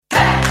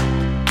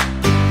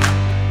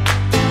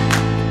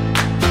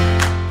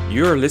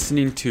You're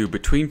listening to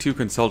Between Two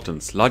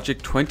Consultants, Logic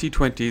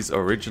 2020's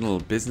original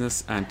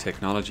business and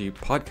technology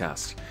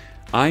podcast.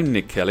 I'm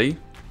Nick Kelly.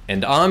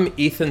 And I'm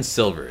Ethan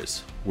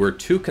Silvers. We're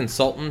two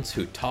consultants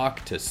who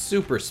talk to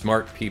super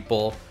smart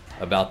people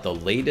about the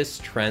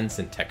latest trends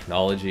in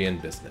technology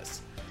and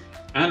business.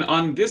 And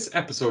on this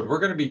episode, we're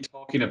going to be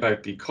talking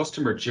about the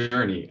customer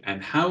journey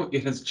and how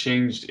it has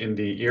changed in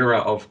the era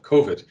of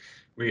COVID.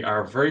 We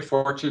are very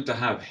fortunate to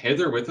have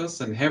Heather with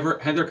us. And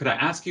Heather, could I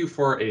ask you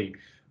for a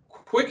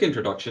quick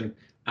introduction,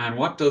 and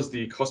what does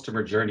the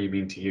customer journey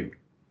mean to you?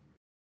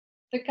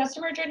 The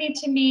customer journey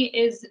to me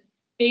is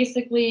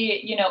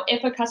basically,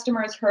 if a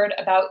customer has heard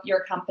about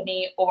your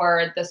company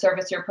or the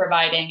service you're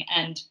providing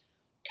and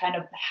kind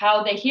of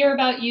how they hear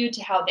about you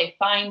to how they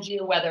find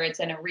you, whether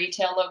it's in a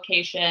retail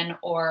location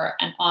or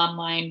an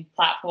online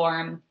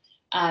platform,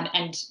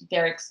 and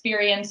their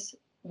experience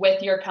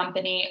with your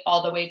company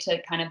all the way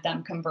to kind of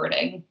them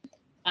converting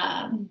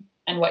and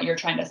what you're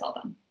trying to sell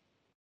them.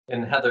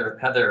 And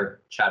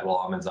Heather Chadwell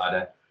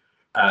Amanzadeh,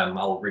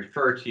 I'll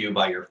refer to you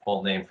by your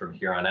full name from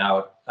here on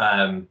out,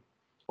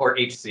 or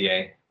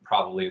HCA,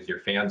 probably as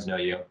your fans know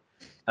you.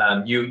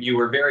 You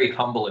were very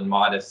humble and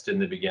modest in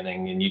the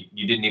beginning, and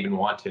you didn't even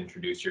want to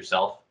introduce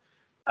yourself,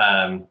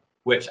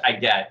 which I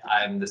get.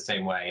 I'm the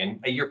same way.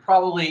 And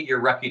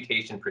your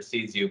reputation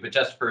precedes you, but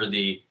just for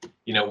the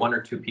one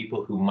or two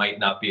people who might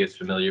not be as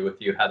familiar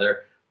with you,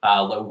 Heather,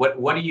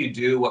 what do you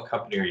do? What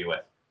company are you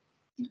with?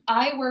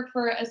 I work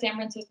for a San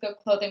Francisco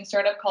clothing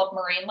startup called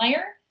Marine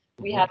Layer.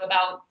 We have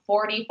about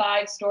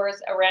 45 stores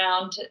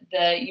around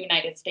the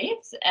United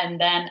States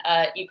and then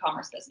an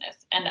e-commerce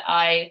business. And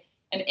I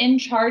am in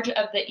charge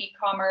of the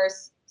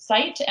e-commerce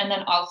site and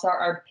then also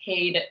our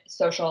paid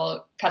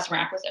social customer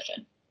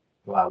acquisition.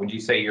 Wow. Would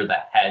you say you're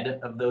the head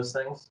of those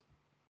things?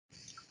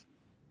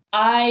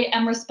 I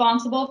am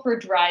responsible for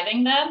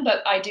driving them,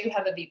 but I do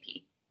have a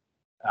VP.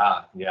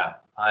 Yeah.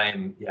 I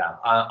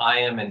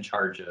am in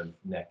charge of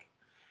Nick.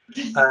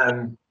 He's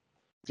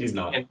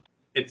not. And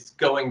it's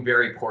going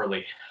very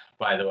poorly,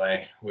 by the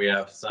way. We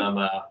have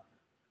a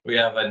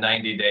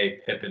 90-day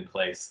PIP in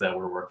place that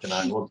we're working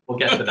on. We'll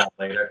get to that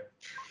later.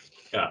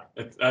 Yeah,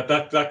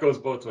 that goes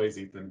both ways,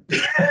 Ethan.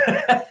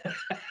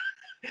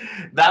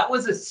 That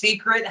was a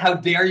secret. How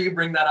dare you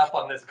bring that up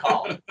on this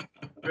call?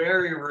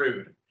 Very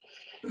rude.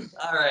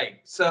 All right.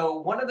 So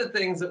one of the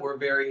things that we're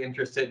very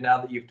interested in now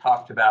that you've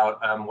talked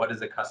about what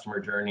is a customer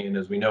journey, and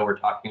as we know, we're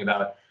talking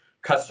about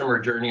customer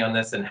journey on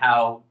this and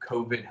how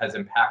COVID has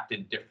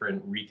impacted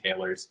different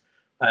retailers.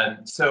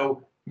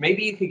 So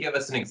maybe you could give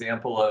us an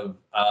example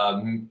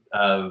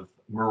of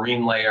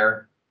Marine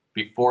Layer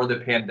before the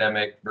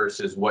pandemic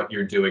versus what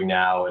you're doing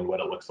now and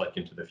what it looks like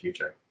into the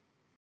future.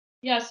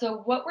 Yeah, so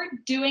what we're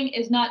doing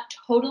is not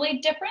totally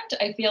different.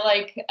 I feel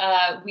like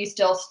we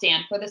still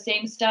stand for the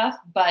same stuff,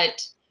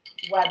 but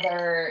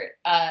whether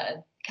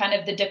kind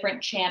of the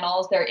different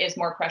channels, there is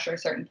more pressure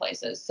certain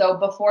places. So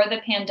before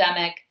the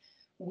pandemic,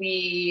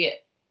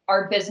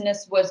 our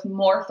business was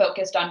more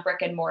focused on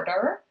brick and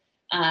mortar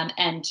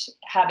and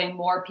having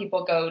more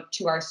people go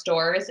to our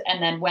stores. And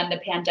then when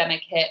the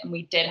pandemic hit and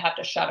we did have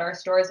to shut our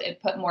stores,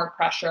 it put more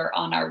pressure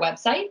on our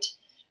website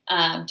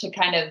to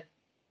kind of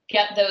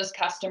get those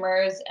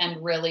customers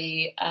and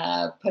really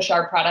push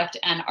our product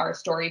and our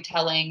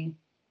storytelling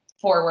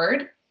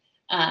forward.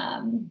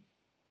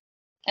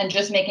 And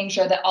just making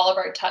sure that all of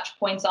our touch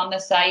points on the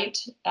site,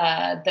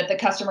 that the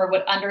customer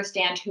would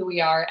understand who we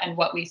are and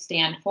what we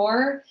stand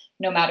for,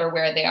 no matter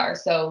where they are.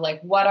 So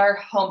like what our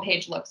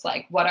homepage looks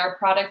like, what our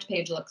product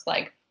page looks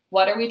like,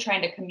 what are we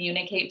trying to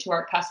communicate to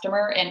our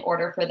customer in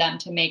order for them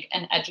to make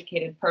an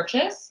educated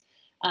purchase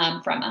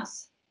from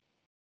us.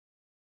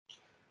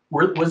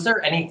 Was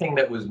there anything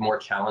that was more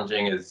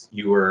challenging as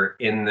you were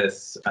in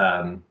this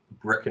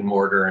brick and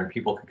mortar and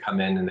people could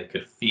come in and they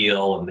could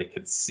feel and they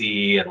could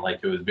see and like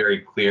it was very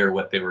clear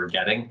what they were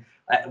getting?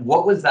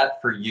 What was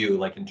that for you,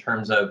 like in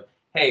terms of,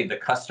 hey, the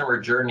customer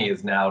journey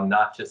is now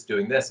not just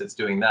doing this, it's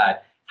doing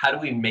that. How do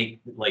we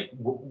make, like,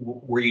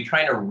 were you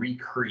trying to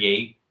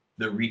recreate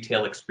the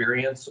retail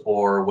experience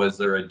or was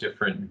there a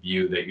different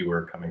view that you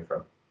were coming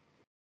from?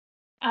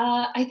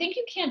 I think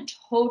you can't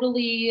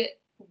totally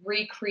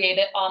recreate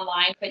it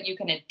online, but you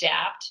can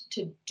adapt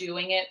to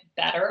doing it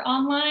better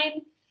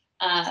online.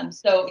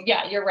 So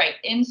yeah, you're right.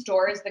 In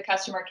stores, the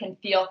customer can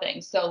feel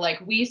things. So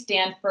like we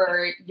stand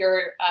for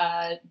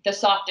the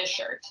softest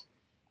shirt.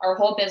 Our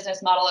whole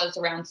business model is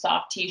around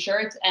soft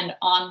t-shirts, and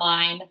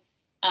online,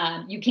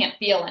 you can't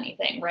feel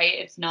anything, right?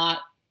 It's not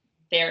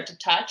there to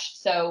touch.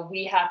 So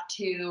we have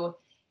to,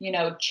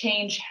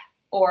 change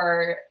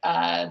or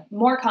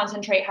more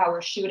concentrate how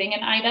we're shooting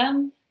an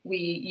item.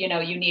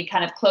 You need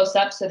kind of close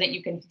up so that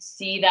you can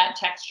see that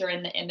texture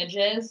in the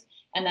images,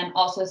 and then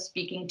also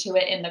speaking to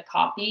it in the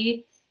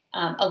copy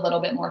a little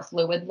bit more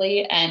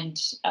fluidly and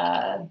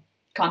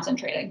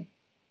concentrating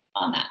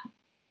on that.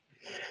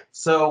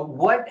 So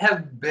what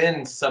have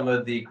been some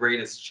of the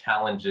greatest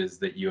challenges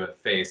that you have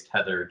faced,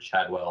 Heather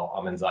Chadwell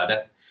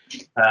Amanzadeh,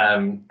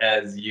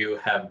 as you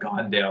have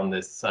gone down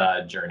this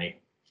journey?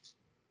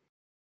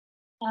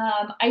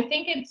 I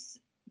think it's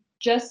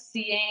just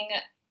seeing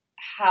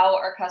how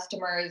our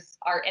customers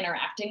are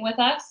interacting with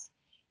us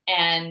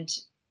and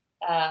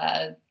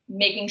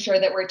making sure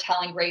that we're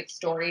telling great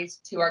stories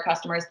to our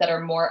customers that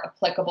are more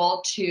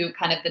applicable to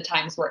kind of the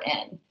times we're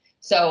in.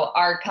 So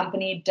our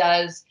company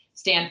does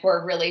stand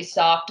for really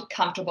soft,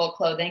 comfortable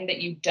clothing that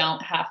you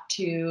don't have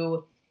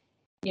to,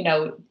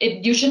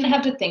 you shouldn't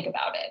have to think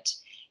about it.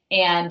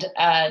 And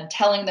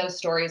telling those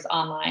stories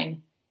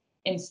online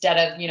instead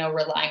of,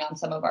 relying on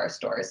some of our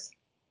stores.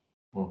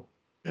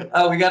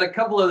 We got a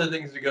couple other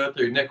things to go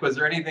through. Nick, was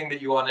there anything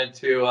that you wanted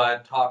to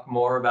talk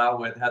more about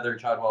with Heather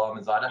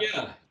Chadwell-Amanzadeh?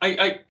 Yeah,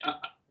 I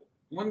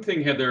one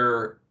thing,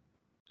 Heather,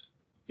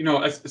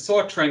 I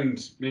saw a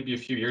trend maybe a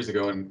few years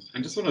ago, and I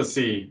just want to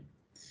see,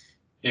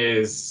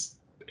 is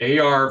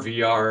AR,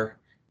 VR,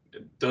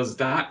 does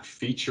that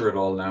feature at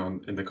all now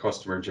in the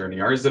customer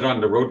journey, or is it on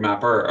the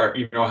roadmap, or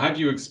had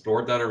you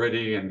explored that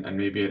already and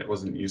maybe it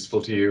wasn't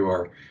useful to you,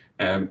 or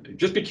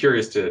just be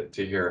curious to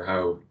hear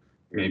how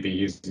maybe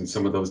using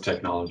some of those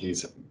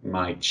technologies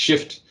might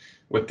shift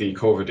with the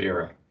COVID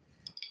era.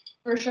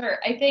 For sure.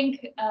 I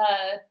think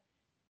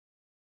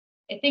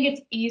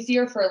it's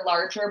easier for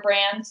larger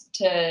brands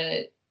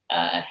to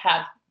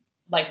have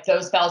like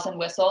those bells and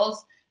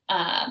whistles.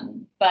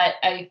 But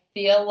I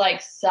feel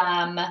like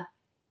some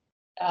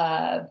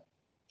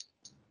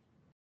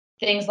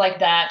things like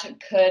that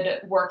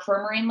could work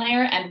for Marine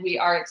Layer, and we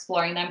are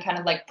exploring them, kind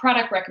of like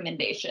product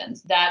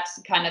recommendations.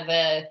 That's kind of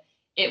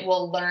it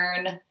will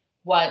learn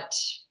what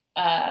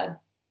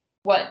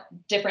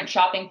different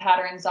shopping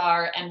patterns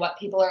are and what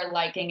people are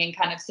liking and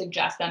kind of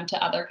suggest them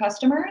to other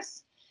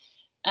customers.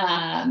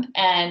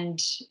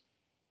 And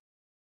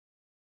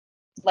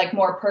like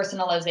more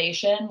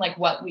personalization, like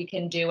what we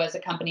can do as a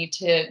company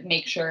to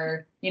make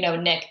sure,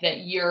 Nick,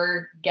 that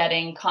you're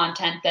getting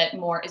content that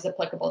more is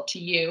applicable to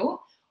you,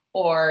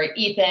 or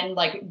Ethan,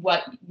 like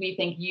what we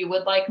think you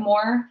would like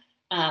more.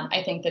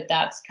 I think that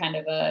that's kind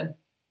of a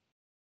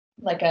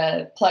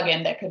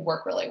plugin that could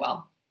work really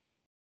well.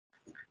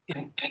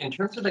 In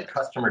terms of the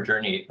customer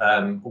journey,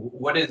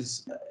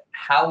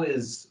 how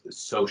is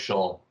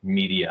social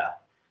media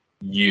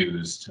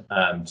used?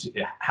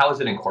 How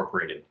is it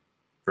incorporated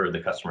for the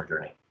customer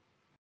journey?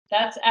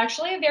 That's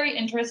actually a very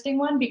interesting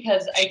one,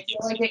 because I feel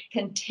like it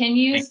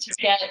continues to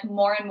get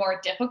more and more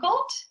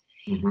difficult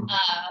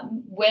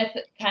with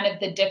kind of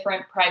the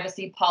different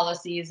privacy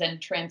policies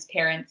and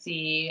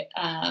transparency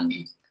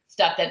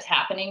stuff that's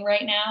happening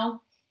right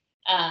now.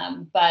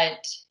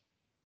 But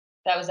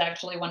that was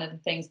actually one of the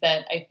things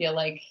that I feel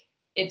like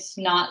it's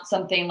not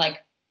something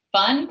like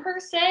fun per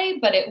se,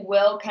 but it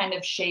will kind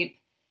of shape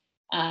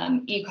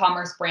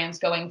e-commerce brands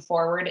going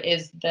forward,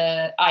 is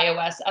the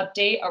iOS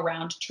update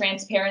around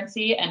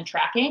transparency and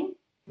tracking,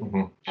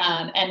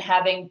 and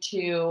having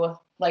to,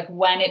 like,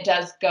 when it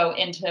does go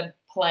into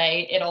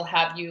play, it'll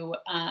have you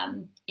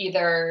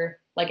either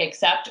like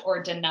accept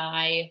or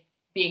deny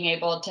being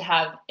able to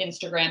have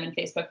Instagram and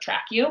Facebook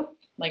track you,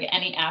 like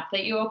any app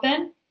that you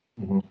open.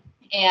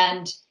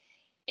 And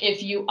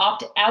if you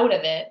opt out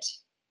of it,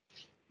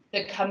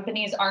 the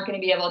companies aren't going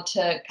to be able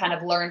to kind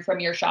of learn from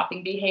your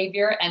shopping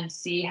behavior and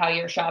see how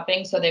you're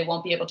shopping, so they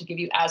won't be able to give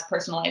you as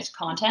personalized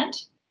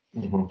content.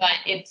 But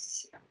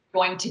it's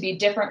going to be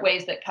different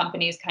ways that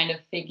companies kind of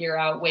figure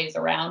out ways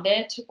around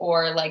it,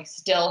 or like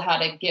still how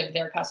to give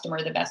their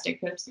customer the best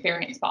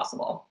experience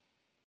possible.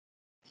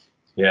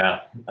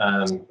 Yeah,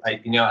 I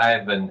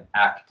have an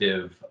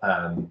active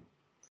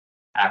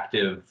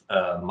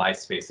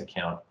MySpace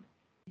account.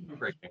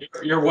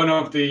 You're one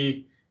of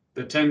the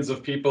tens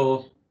of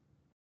people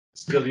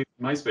still using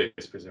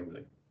MySpace,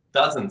 presumably.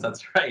 Dozens.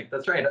 That's right.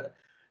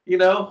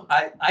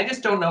 I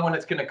just don't know when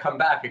it's going to come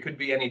back. It could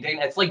be any day.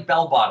 It's like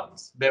bell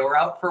bottoms. They were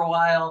out for a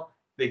while.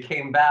 They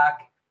came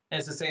back. And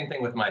it's the same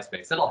thing with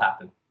MySpace. It'll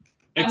happen.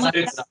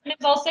 It's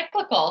all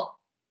cyclical.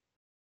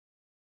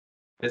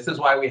 This is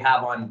why we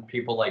have on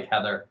people like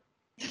Heather,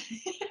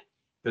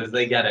 because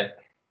they get it.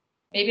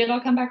 Maybe it'll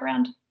come back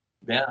around.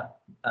 Yeah.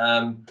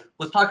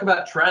 Let's talk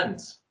about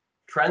trends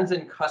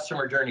in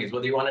customer journeys.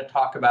 Whether you want to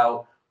talk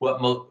about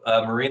what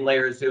Marine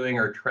Layer is doing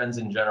or trends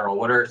in general,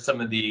 what are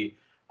some of the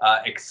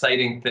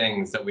exciting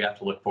things that we have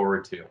to look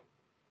forward to?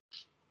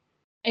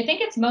 I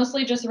think it's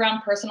mostly just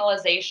around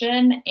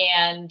personalization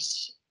and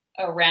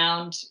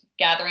around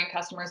gathering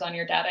customers on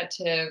your data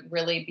to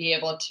really be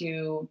able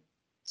to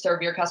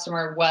serve your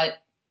customer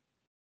what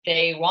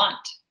they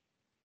want,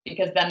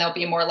 because then they'll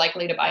be more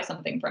likely to buy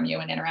something from you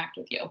and interact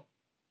with you.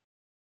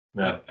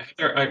 Yeah.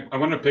 Heather, I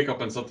want to pick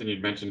up on something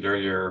you'd mentioned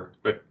earlier,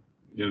 but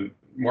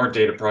more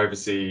data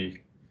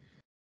privacy,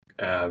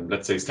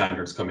 let's say,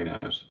 standards coming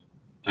out,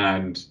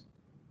 and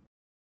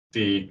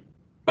the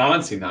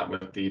balancing that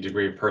with the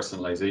degree of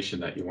personalization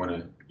that you want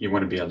to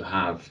be able to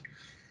have.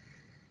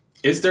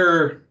 Is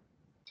there?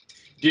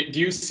 Do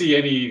you see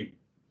any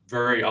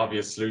very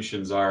obvious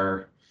solutions,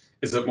 or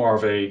is it more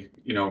of a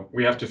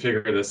we have to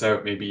figure this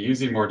out, maybe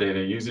using more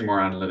data, using more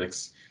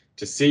analytics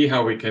to see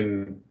how we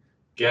can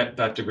get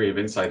that degree of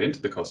insight into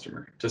the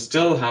customer to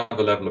still have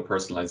a level of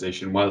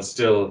personalization while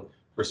still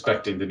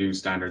respecting the new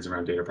standards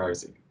around data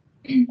privacy?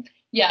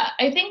 Yeah,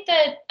 I think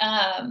that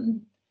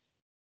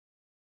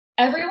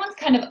everyone's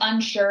kind of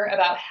unsure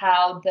about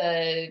how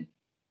the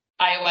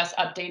iOS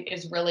update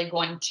is really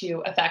going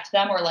to affect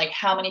them, or like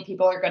how many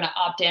people are going to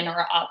opt in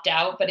or opt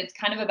out. But it's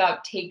kind of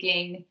about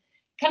taking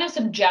kind of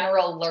some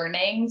general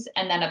learnings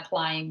and then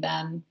applying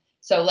them.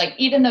 So like,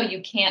 even though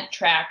you can't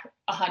track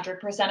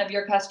 100% of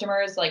your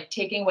customers, like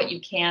taking what you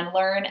can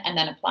learn and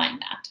then applying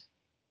that.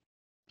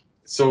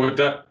 So would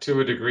that, to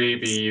a degree,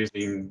 be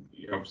using,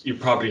 you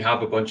probably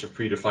have a bunch of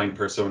predefined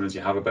personas you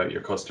have about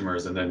your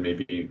customers, and then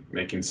maybe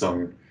making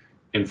some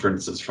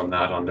inferences from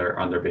that on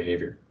their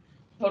behavior?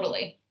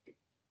 Totally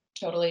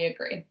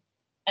agree.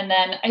 And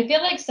then I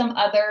feel like some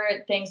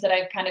other things that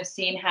I've kind of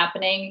seen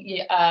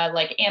happening,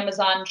 like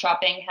Amazon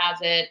Shopping has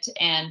it,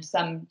 and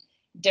some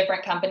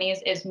different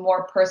companies, is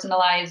more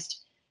personalized,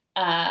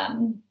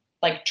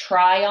 like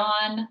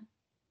try-on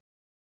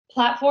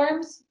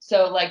platforms.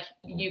 So like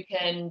you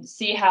can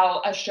see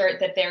how a shirt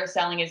that they're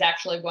selling is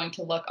actually going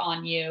to look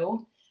on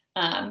you,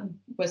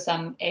 with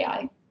some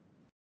AI.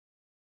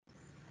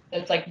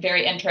 It's like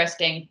very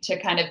interesting to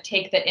kind of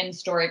take the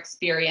in-store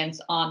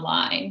experience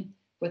online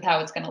with how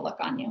it's going to look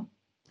on you.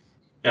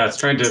 Yeah, it's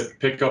trying to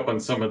pick up on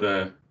some of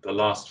the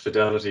lost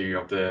fidelity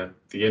of the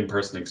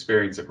in-person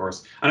experience, of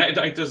course.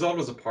 And there's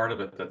always a part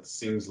of it that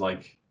seems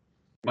like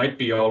might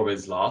be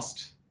always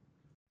lost,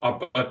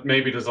 but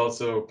maybe there's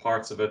also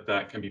parts of it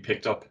that can be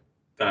picked up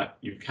that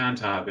you can't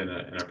have in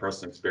a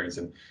personal experience.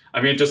 And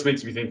I mean, it just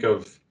makes me think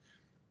of,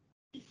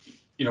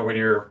 when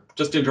you're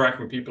just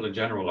interacting with people in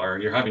general, or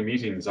you're having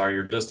meetings, or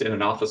you're just in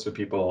an office with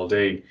people all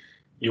day,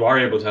 you are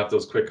able to have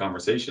those quick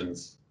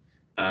conversations.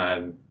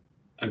 And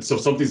so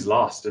something's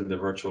lost in the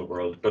virtual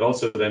world, but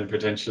also then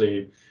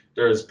potentially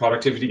there's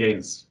productivity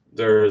gains.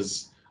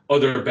 There's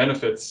other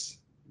benefits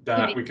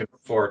that we can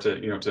look for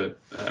to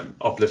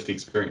uplift the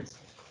experience.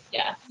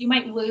 Yeah, you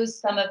might lose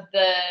some of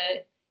the,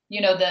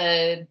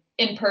 the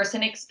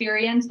in-person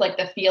experience, like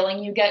the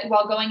feeling you get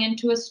while going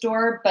into a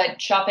store,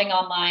 but shopping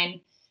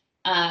online,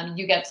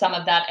 you get some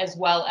of that, as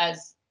well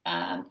as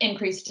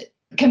increased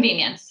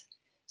convenience.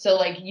 So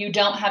like you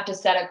don't have to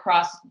set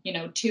across,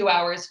 2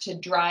 hours to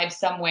drive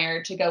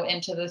somewhere to go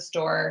into the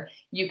store.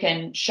 You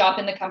can shop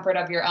in the comfort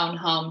of your own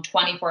home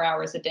 24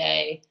 hours a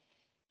day,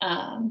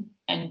 and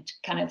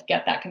kind of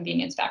get that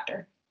convenience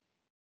factor.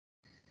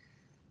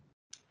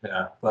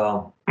 Yeah,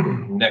 well,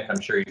 Nick,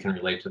 I'm sure you can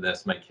relate to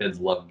this. My kids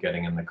love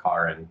getting in the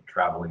car and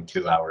traveling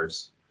 2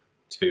 hours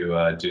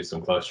to do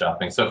some clothes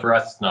shopping. So for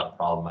us, it's not a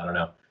problem. I don't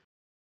know.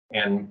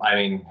 And I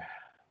mean,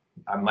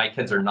 my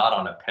kids are not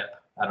on a PIP.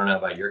 I don't know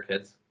about your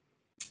kids.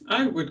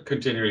 I would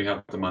continually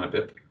have them on a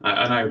BIP,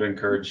 and I would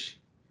encourage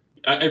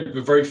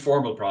a very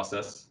formal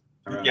process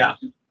around Yeah.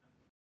 that.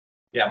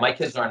 Yeah, my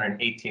kids are on an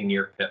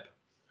 18-year PIP.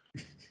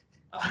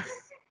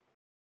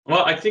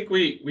 Well, I think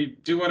we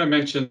do want to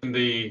mention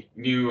the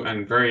new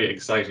and very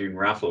exciting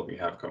raffle we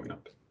have coming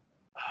up.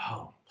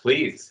 Oh,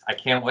 please. I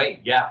can't wait.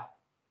 Yeah.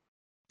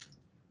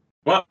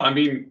 Well, I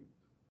mean,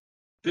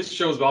 this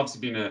show's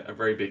obviously been a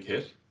very big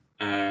hit,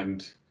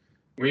 and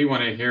we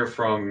want to hear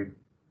from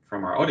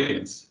our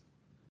audience,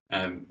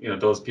 and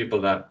those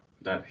people that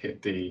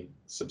hit the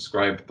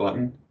subscribe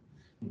button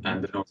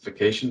and the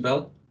notification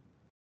bell,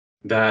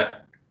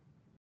 that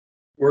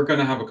we're going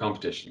to have a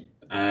competition,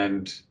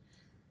 and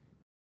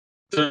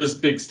there's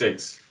big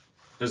stakes.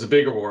 There's a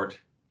big award.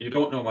 You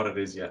don't know what it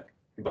is yet,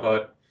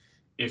 but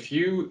if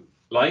you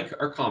like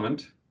or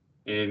comment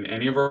in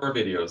any of our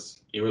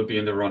videos, you will be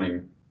in the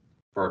running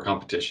for a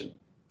competition,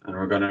 and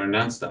we're going to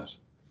announce that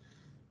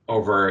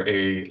over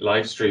a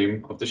live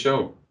stream of the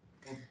show.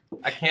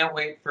 I can't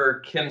wait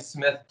for Kim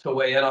Smith to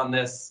weigh in on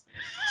this.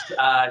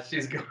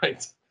 She's going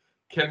to,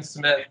 Kim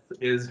Smith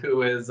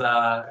who's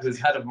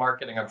head of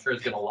marketing. I'm sure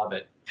is going to love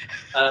it.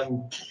 I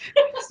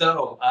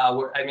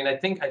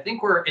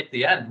think we're at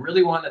the end.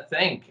 Really want to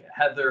thank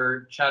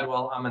Heather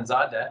Chadwell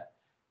Amanzadeh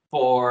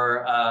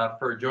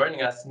for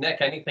joining us.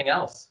 Nick, anything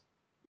else?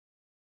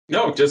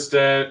 No, just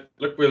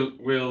look,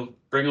 we'll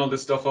bring all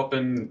this stuff up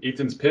in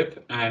Ethan's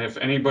PIP, and if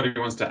anybody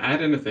wants to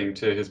add anything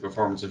to his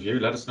performance review,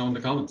 let us know in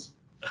the comments.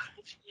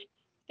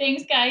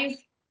 Thanks, guys.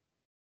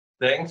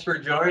 Thanks for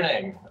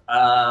joining.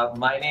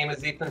 My name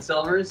is Ethan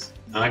Silvers.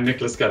 I'm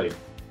Nicholas Kelly.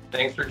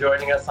 Thanks for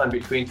joining us on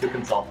Between Two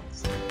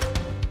Consultants.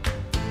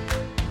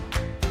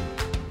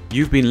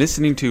 You've been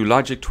listening to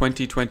Logic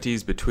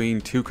 2020's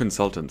Between Two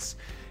Consultants.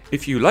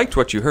 If you liked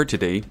what you heard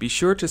today, be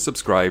sure to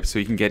subscribe so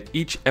you can get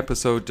each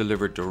episode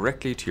delivered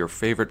directly to your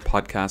favorite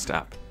podcast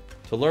app.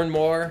 To learn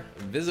more,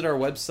 visit our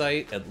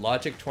website at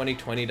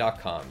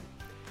logic2020.com.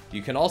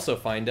 You can also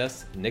find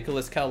us,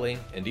 Nicholas Kelly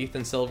and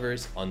Ethan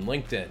Silvers, on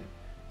LinkedIn.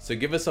 So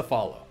give us a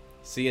follow.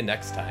 See you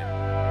next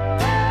time.